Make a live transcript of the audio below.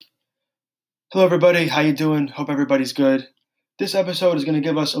Hello, everybody. How you doing? Hope everybody's good. This episode is going to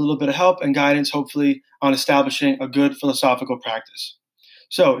give us a little bit of help and guidance, hopefully, on establishing a good philosophical practice.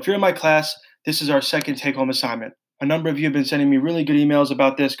 So, if you're in my class, this is our second take-home assignment. A number of you have been sending me really good emails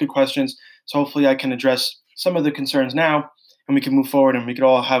about this, good questions. So, hopefully, I can address some of the concerns now, and we can move forward, and we can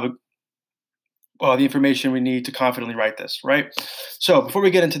all have the information we need to confidently write this, right? So, before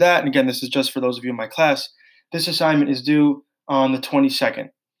we get into that, and again, this is just for those of you in my class, this assignment is due on the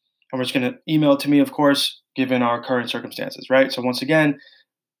 22nd. And we're just going to email it to me, of course, given our current circumstances, right? So once again,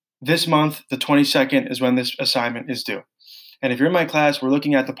 this month, the 22nd, is when this assignment is due. And if you're in my class, we're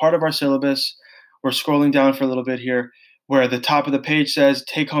looking at the part of our syllabus. We're scrolling down for a little bit here where the top of the page says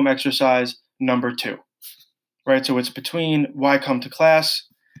take-home exercise number 2, right? So it's between why come to class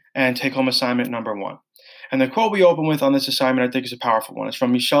and take-home assignment number 1. And the quote we open with on this assignment, I think, is a powerful one. It's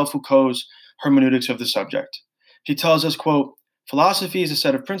from Michel Foucault's Hermeneutics of the Subject. He tells us, quote, "Philosophy is a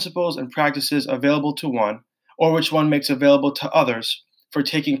set of principles and practices available to one, or which one makes available to others, for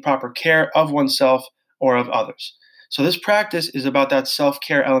taking proper care of oneself or of others." So this practice is about that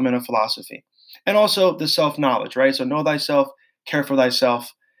self-care element of philosophy. And also the self-knowledge, right? So know thyself, care for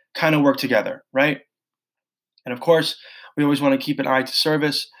thyself, kind of work together, right? And of course, we always want to keep an eye to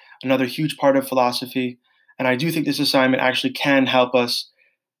service, another huge part of philosophy. And I do think this assignment actually can help us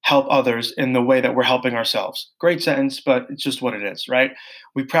help others in the way that we're helping ourselves. Great sentence, but it's just what it is, right?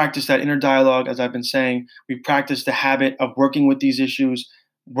 We practice that inner dialogue, as I've been saying. We practice the habit of working with these issues,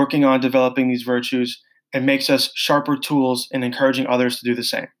 working on developing these virtues. It makes us sharper tools in encouraging others to do the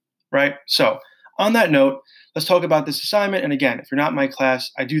same, right? So on that note, let's talk about this assignment. And again, if you're not in my class,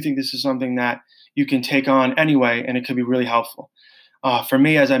 I do think this is something that you can take on anyway, and it could be really helpful. For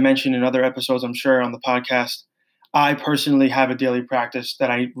me, as I mentioned in other episodes, I'm sure on the podcast, I personally have a daily practice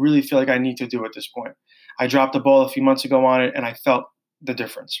that I really feel like I need to do at this point. I dropped the ball a few months ago on it, and I felt the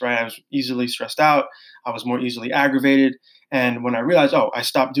difference, right? I was easily stressed out. I was more easily aggravated. And when I realized, I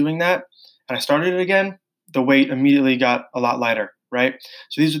stopped doing that and I started it again, the weight immediately got a lot lighter, right?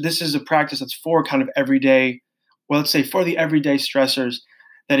 So this is a practice that's for kind of everyday, let's say for the everyday stressors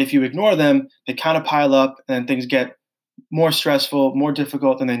that if you ignore them, they kind of pile up and things get more stressful, more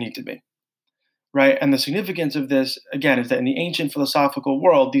difficult than they need to be. Right? And the significance of this, again, is that in the ancient philosophical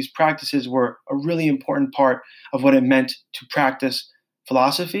world, these practices were a really important part of what it meant to practice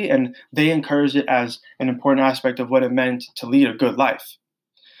philosophy, and they encouraged it as an important aspect of what it meant to lead a good life.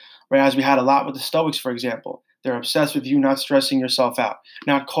 Whereas we had a lot with the Stoics, for example. They're obsessed with you not stressing yourself out,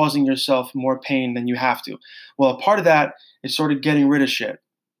 not causing yourself more pain than you have to. Well, a part of that is sort of getting rid of shit,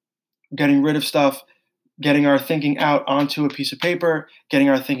 getting rid of stuff, getting our thinking out onto a piece of paper, getting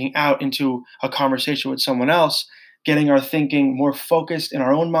our thinking out into a conversation with someone else, getting our thinking more focused in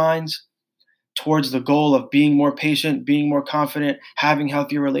our own minds towards the goal of being more patient, being more confident, having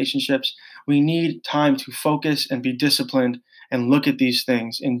healthier relationships. We need time to focus and be disciplined and look at these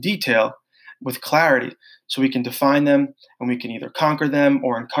things in detail with clarity so we can define them and we can either conquer them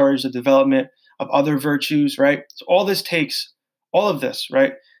or encourage the development of other virtues, right? So all of this,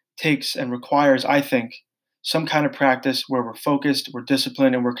 right, takes and requires, I think, some kind of practice where we're focused, we're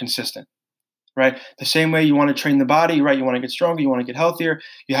disciplined, and we're consistent, right? The same way you want to train the body, right? You want to get stronger, you want to get healthier,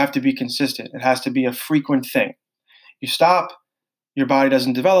 you have to be consistent. It has to be a frequent thing. You stop, your body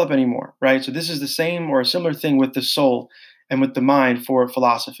doesn't develop anymore, right? So this is the same or a similar thing with the soul and with the mind for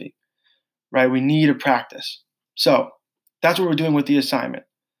philosophy, right? We need a practice. So that's what we're doing with the assignment.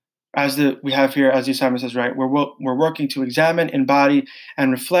 We have here, as the assignment says, right, we're working to examine, embody,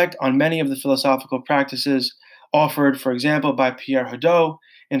 and reflect on many of the philosophical practices offered, for example, by Pierre Hadot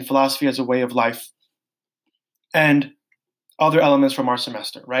in Philosophy as a Way of Life, and other elements from our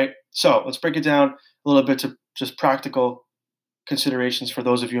semester, right? So let's break it down a little bit to just practical considerations for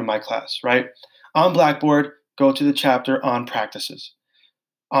those of you in my class, right? On Blackboard, go to the chapter on practices.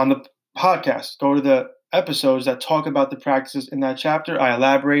 On the podcast, go to the episodes that talk about the practices in that chapter. I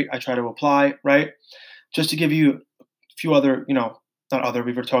elaborate, I try to apply, right? Just to give you a few other, we've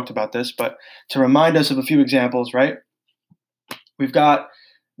already talked about this, but to remind us of a few examples, right? We've got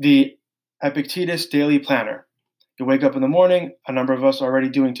the Epictetus Daily Planner. You wake up in the morning, a number of us are already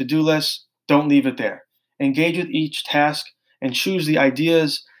doing to-do lists. Don't leave it there. Engage with each task and choose the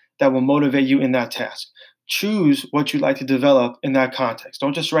ideas that will motivate you in that task. Choose what you'd like to develop in that context.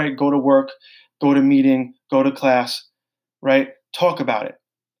 Don't just write, go to work, go to meeting, go to class, right? Talk about it.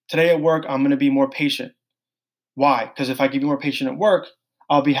 Today at work, I'm going to be more patient. Why? Because if I can be more patient at work,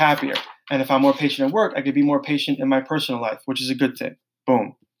 I'll be happier. And if I'm more patient at work, I could be more patient in my personal life, which is a good thing.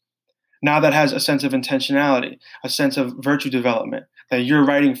 Boom. Now that has a sense of intentionality, a sense of virtue development that you're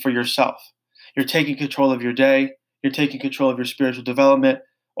writing for yourself. You're taking control of your day. You're taking control of your spiritual development.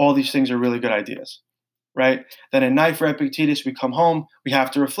 All these things are really good ideas, right? Then at night for Epictetus, we come home, we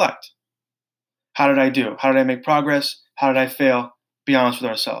have to reflect. How did I do? How did I make progress? How did I fail? Be honest with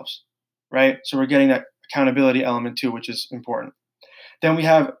ourselves, right? So we're getting that accountability element too, which is important. Then we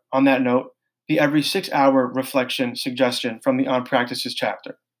have, on that note, the every 6-hour reflection suggestion from the On Practices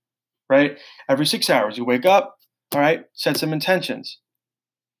chapter, right? Every 6 hours, you wake up, all right, set some intentions,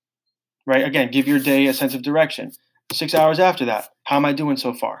 right? Again, give your day a sense of direction. 6 hours after that, how am I doing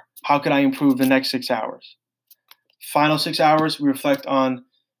so far? How can I improve the next 6 hours? Final 6 hours, we reflect on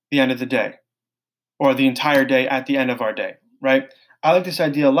the end of the day or the entire day at the end of our day, right? I like this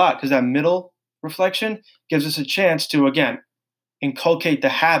idea a lot because that middle reflection gives us a chance to, again, inculcate the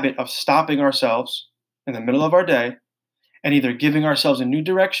habit of stopping ourselves in the middle of our day and either giving ourselves a new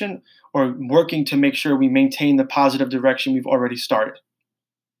direction or working to make sure we maintain the positive direction we've already started,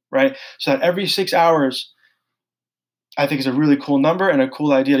 right? So that every 6 hours, I think is a really cool number and a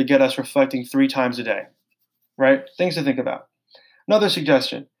cool idea to get us reflecting 3 times a day, right? Things to think about. Another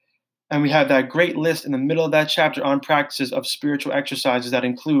suggestion, and we have that great list in the middle of that chapter on practices of spiritual exercises that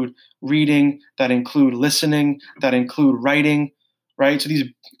include reading, that include listening, that include writing, right? So these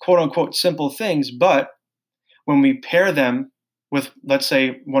quote unquote simple things, but when we pair them with, let's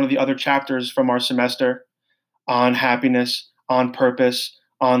say, one of the other chapters from our semester on happiness, on purpose,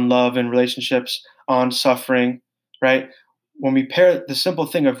 on love and relationships, on suffering, right? When we pair the simple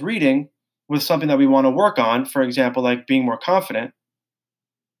thing of reading with something that we want to work on, for example, like being more confident,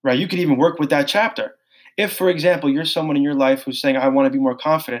 right? You could even work with that chapter. If, for example, you're someone in your life who's saying, I want to be more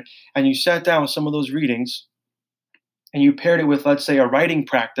confident, and you sat down with some of those readings and you paired it with, let's say, a writing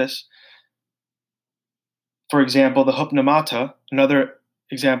practice, for example, the Hypnomata, another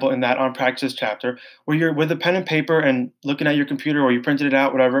example in that On Practices chapter, where you're with a pen and paper and looking at your computer or you printed it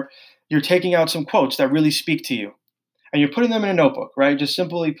out, whatever, you're taking out some quotes that really speak to you. And you're putting them in a notebook, right? Just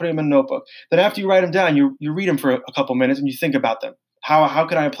simply putting them in a notebook. Then after you write them down, you read them for a couple minutes and you think about them. How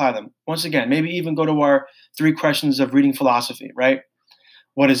can I apply them? Once again, maybe even go to our 3 questions of reading philosophy, right?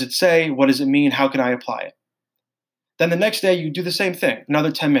 What does it say? What does it mean? How can I apply it? Then the next day, you do the same thing,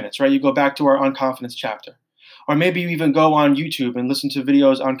 another 10 minutes, right? You go back to our On Confidence chapter. Or maybe you even go on YouTube and listen to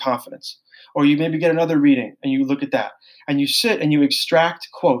videos on confidence. Or you maybe get another reading and you look at that. And you sit and you extract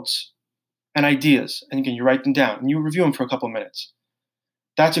quotes and ideas. And again, you write them down and you review them for a couple of minutes.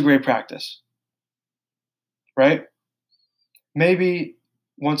 That's a great practice, right? Maybe,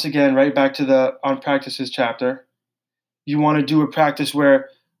 once again, right back to the On Practices chapter, you want to do a practice where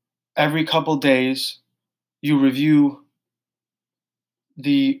every couple days you review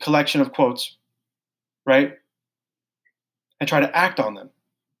the collection of quotes, right? And try to act on them.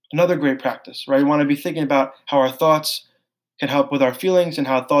 Another great practice, right? We want to be thinking about how our thoughts can help with our feelings and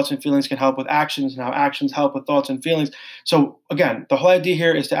how thoughts and feelings can help with actions and how actions help with thoughts and feelings. So again, the whole idea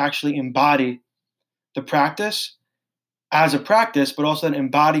here is to actually embody the practice as a practice, but also then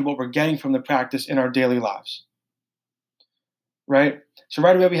embody what we're getting from the practice in our daily lives, right? So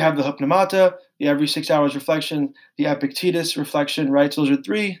right away we have the Hypnomata, the every 6 hours reflection, the Epictetus reflection, right? So those are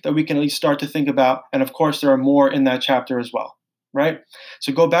 3 that we can at least start to think about. And of course, there are more in that chapter as well, right?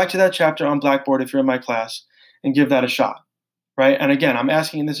 So go back to that chapter on Blackboard if you're in my class and give that a shot, right? And again, I'm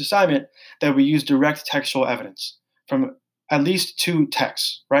asking in this assignment that we use direct textual evidence from at least 2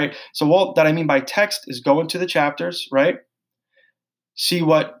 texts, right? So what that I mean by text is go into the chapters, right? See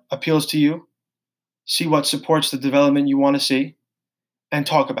what appeals to you, see what supports the development you want to see, and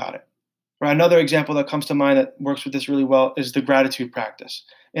talk about it. Right? Another example that comes to mind that works with this really well is the gratitude practice.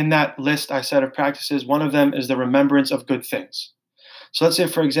 In that list I said of practices, one of them is the remembrance of good things. So let's say,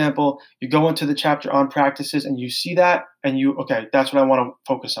 for example, you go into the chapter on practices and you see that and okay, that's what I want to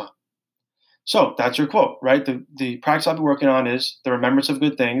focus on. So that's your quote, right? The practice I'll be working on is the remembrance of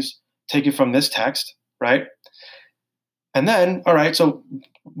good things, taken from this text, right? And then, all right, so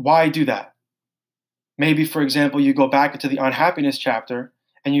why do that? Maybe, for example, you go back into the unhappiness chapter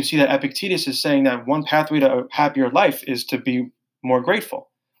and you see that Epictetus is saying that one pathway to a happier life is to be more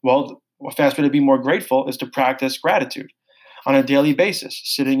grateful. Well, a fast way to be more grateful is to practice gratitude on a daily basis,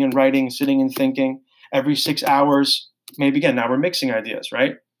 sitting and writing, sitting and thinking every 6 hours. Maybe again, now we're mixing ideas,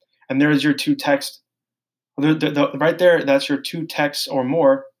 right? And there's your 2 texts. Right there, that's your 2 texts or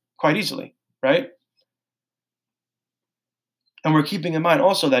more quite easily, right? And we're keeping in mind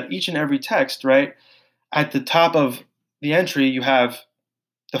also that each and every text, right, at the top of the entry, you have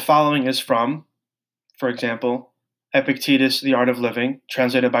the following is from, for example, Epictetus, The Art of Living,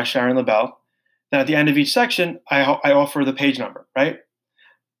 translated by Sharon LaBelle. Then at the end of each section, I offer the page number, right?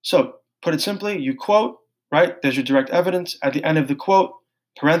 So put it simply, you quote, right? There's your direct evidence. At the end of the quote,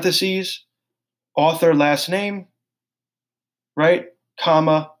 parentheses, author, last name, right?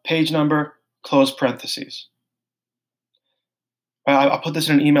 comma, page number, close parentheses. I'll put this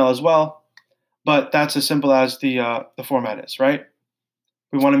in an email as well, but that's as simple as the format is, right?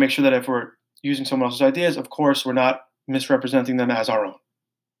 We want to make sure that if we're using someone else's ideas, of course, we're not misrepresenting them as our own.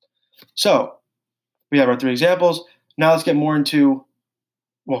 So we have our 3 examples. Now let's get more into,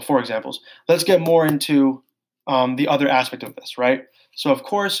 well, 4 examples. Let's get more into the other aspect of this, right? So of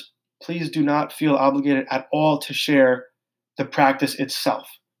course, please do not feel obligated at all to share the practice itself,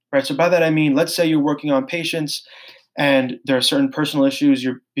 right? So by that I mean, let's say you're working on patients and there are certain personal issues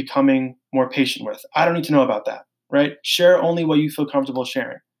you're becoming more patient with. I don't need to know about that, right? Share only what you feel comfortable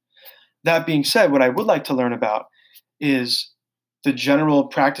sharing. That being said, what I would like to learn about is the general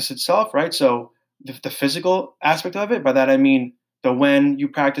practice itself, right? So the physical aspect of it. By that I mean the when you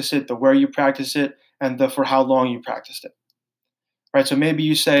practice it, the where you practice it, and the for how long you practiced it, right? So maybe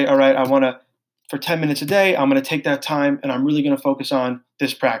you say, all right, I want to, for 10 minutes a day, I'm going to take that time and I'm really going to focus on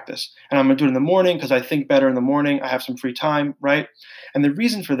this practice. And I'm going to do it in the morning because I think better in the morning. I have some free time, right? And the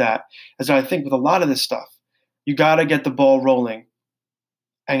reason for that is that I think with a lot of this stuff, you got to get the ball rolling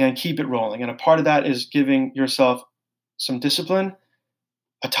and then keep it rolling. And a part of that is giving yourself some discipline,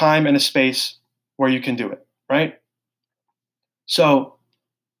 a time and a space where you can do it, right? So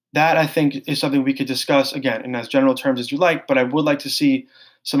that I think is something we could discuss again in as general terms as you like, but I would like to see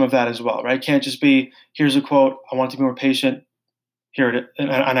some of that as well, right? It can't just be, here's a quote, I want to be more patient, here it is, and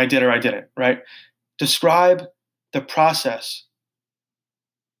I did or I didn't, right? Describe the process.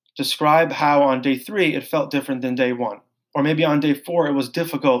 Describe how on day 3 it felt different than day 1. Or maybe on day 4 it was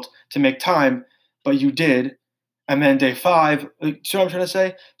difficult to make time, but you did. And then day 5, see what I'm trying to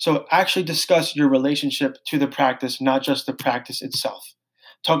say? So actually discuss your relationship to the practice, not just the practice itself.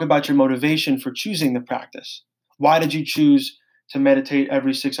 Talk about your motivation for choosing the practice. Why did you choose to meditate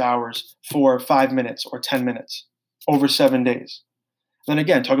every 6 hours for 5 minutes or 10 minutes over 7 days? Then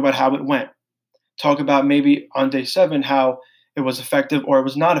again, talk about how it went. Talk about maybe on day 7 how it was effective or it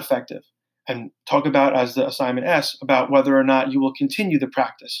was not effective. And talk about, as the assignment asks, about whether or not you will continue the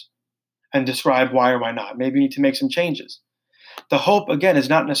practice and describe why or why not. Maybe you need to make some changes. The hope, again, is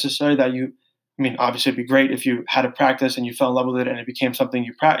not necessarily that obviously it'd be great if you had a practice and you fell in love with it and it became something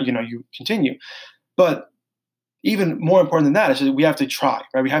you continue. But even more important than that is that we have to try,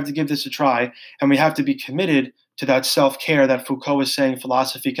 right? We have to give this a try, and we have to be committed to that self-care that Foucault is saying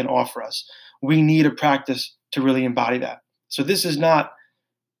philosophy can offer us. We need a practice to really embody that. So this is not,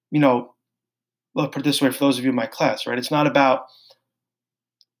 let's put it this way for those of you in my class, right? It's not about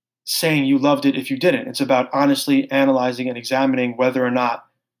saying you loved it if you didn't. It's about honestly analyzing and examining whether or not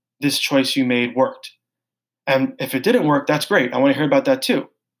this choice you made worked. And if it didn't work, that's great. I want to hear about that too.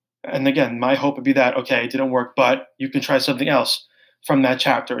 And again, my hope would be that, okay, it didn't work, but you can try something else from that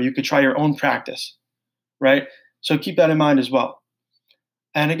chapter, or you could try your own practice, right? So keep that in mind as well.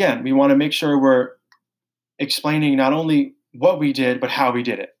 And again, we want to make sure we're explaining not only what we did, but how we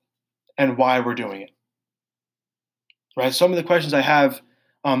did it and why we're doing it, right? Some of the questions I have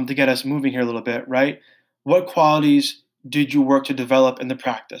to get us moving here a little bit, right? What qualities did you work to develop in the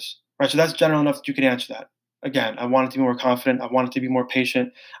practice, right? So that's general enough that you can answer that. Again, I wanted to be more confident. I wanted to be more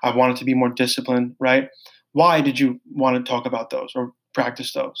patient. I wanted to be more disciplined, right? Why did you want to talk about those or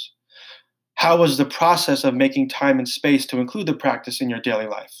practice those? How was the process of making time and space to include the practice in your daily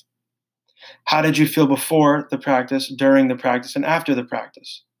life? How did you feel before the practice, during the practice, and after the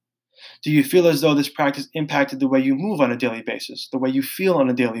practice? Do you feel as though this practice impacted the way you move on a daily basis, the way you feel on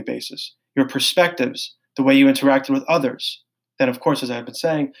a daily basis, your perspectives, the way you interacted with others? Then, of course, as I've been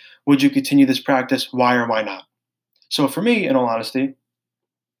saying, would you continue this practice? Why or why not? So for me, in all honesty,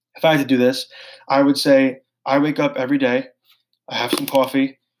 if I had to do this, I would say I wake up every day, I have some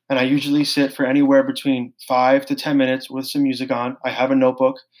coffee, and I usually sit for anywhere between 5 to 10 minutes with some music on. I have a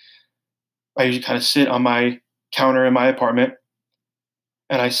notebook. I usually kind of sit on my counter in my apartment,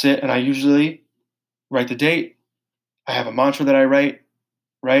 and I sit and I usually write the date. I have a mantra that I write,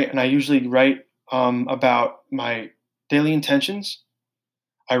 right? And I usually write about my daily intentions.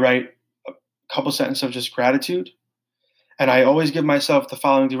 I write a couple sentences of just gratitude. And I always give myself the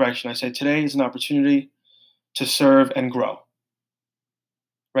following direction. I say, today is an opportunity to serve and grow,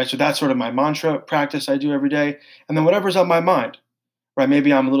 right? So that's sort of my mantra practice I do every day. And then whatever's on my mind, right?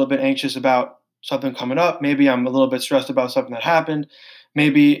 Maybe I'm a little bit anxious about something coming up. Maybe I'm a little bit stressed about something that happened.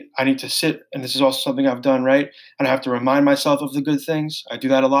 Maybe I need to sit, and this is also something I've done, right? And I have to remind myself of the good things. I do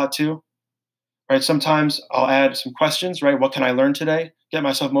that a lot too, right? Sometimes I'll add some questions, right? What can I learn today? Get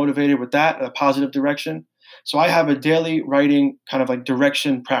myself motivated with that in a positive direction. So I have a daily writing kind of like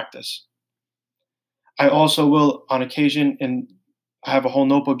direction practice. I also will, on occasion, and I have a whole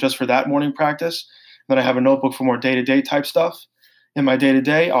notebook just for that morning practice. Then I have a notebook for more day-to-day type stuff. In my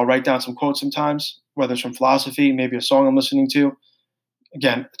day-to-day, I'll write down some quotes sometimes, whether it's from philosophy, maybe a song I'm listening to.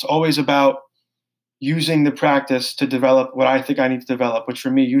 Again, it's always about using the practice to develop what I think I need to develop, which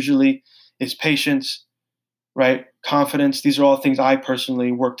for me usually is patience, right? Confidence. These are all things I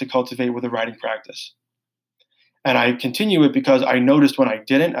personally work to cultivate with a writing practice. And I continue it because I noticed when I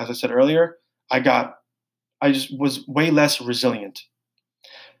didn't, as I said earlier, I just was way less resilient.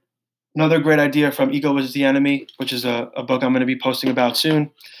 Another great idea from Ego is the Enemy, which is a book I'm going to be posting about soon,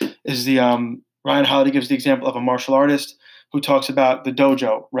 is the Ryan Holiday gives the example of a martial artist who talks about the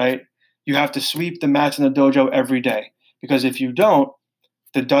dojo, right? You have to sweep the mats in the dojo every day because if you don't,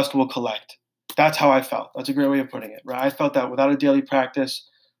 the dust will collect. That's how I felt. That's a great way of putting it, right? I felt that without a daily practice,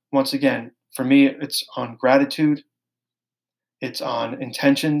 once again, for me, it's on gratitude, it's on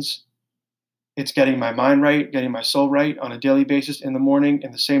intentions, it's getting my mind right, getting my soul right on a daily basis in the morning,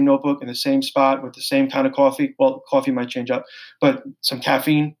 in the same notebook, in the same spot, with the same kind of coffee. Well, coffee might change up, but some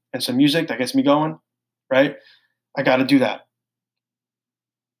caffeine and some music that gets me going, right? I got to do that.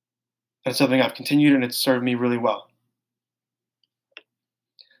 That's something I've continued and it's served me really well.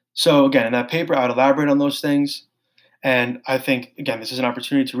 So, again, in that paper, I would elaborate on those things. And I think, again, this is an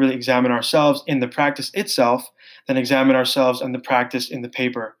opportunity to really examine ourselves in the practice itself, then examine ourselves and the practice in the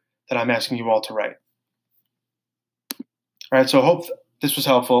paper that I'm asking you all to write. All right, so I hope this was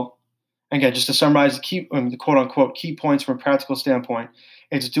helpful. Again, just to summarize the quote-unquote key points from a practical standpoint,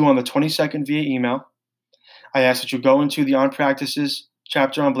 it's due on the 22nd via email. I ask that you go into the On Practices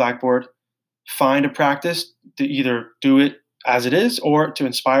chapter on Blackboard, find a practice to either do it as it is or to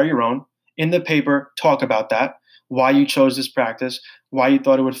inspire your own. In the paper, talk about that, why you chose this practice, why you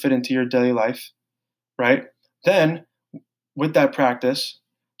thought it would fit into your daily life, right? Then, with that practice,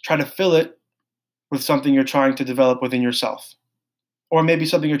 try to fill it with something you're trying to develop within yourself. Or maybe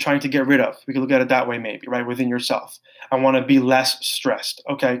something you're trying to get rid of. We could look at it that way maybe, right? Within yourself. I want to be less stressed.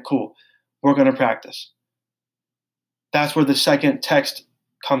 Okay, cool. We're going to practice. That's where the second text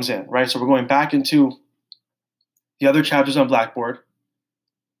comes in, right? So we're going back into the other chapters on Blackboard,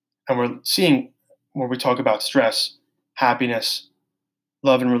 and we're seeing where we talk about stress, happiness,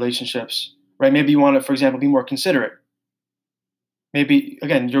 love and relationships, right? Maybe you want to, for example, be more considerate. Maybe,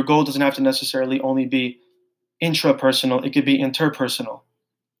 again, your goal doesn't have to necessarily only be intrapersonal. It could be interpersonal,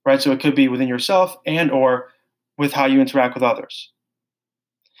 right? So it could be within yourself and or with how you interact with others.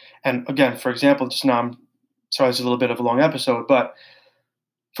 And again, for example, just now, I'm sorry, it's a little bit of a long episode, but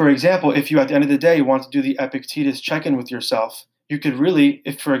for example, if you at the end of the day want to do the Epictetus check-in with yourself, you could really,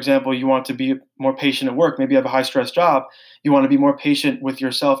 if for example you want to be more patient at work, maybe you have a high-stress job, you want to be more patient with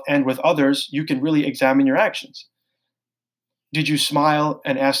yourself and with others, you can really examine your actions. Did you smile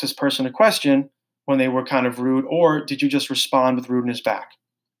and ask this person a question when they were kind of rude, or did you just respond with rudeness back?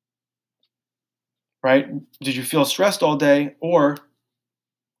 Right? Did you feel stressed all day, or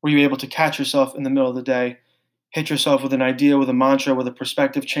were you able to catch yourself in the middle of the day, hit yourself with an idea, with a mantra, with a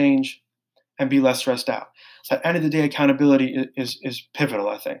perspective change, and be less stressed out? So at the end of the day, accountability is pivotal,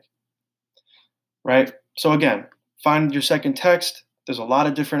 I think. Right? So again, find your second text. There's a lot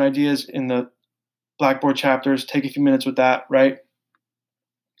of different ideas in the Blackboard chapters. Take a few minutes with that, right?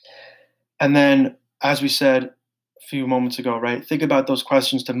 And then, as we said a few moments ago, right, think about those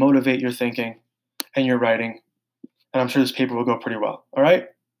questions to motivate your thinking and your writing. And I'm sure this paper will go pretty well, all right?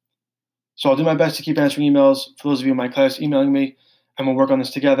 So I'll do my best to keep answering emails. For those of you in my class emailing me, and we'll work on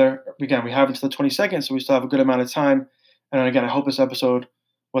this together. Again, we have until the 22nd, so we still have a good amount of time. And again, I hope this episode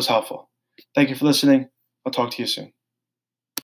was helpful. Thank you for listening. I'll talk to you soon.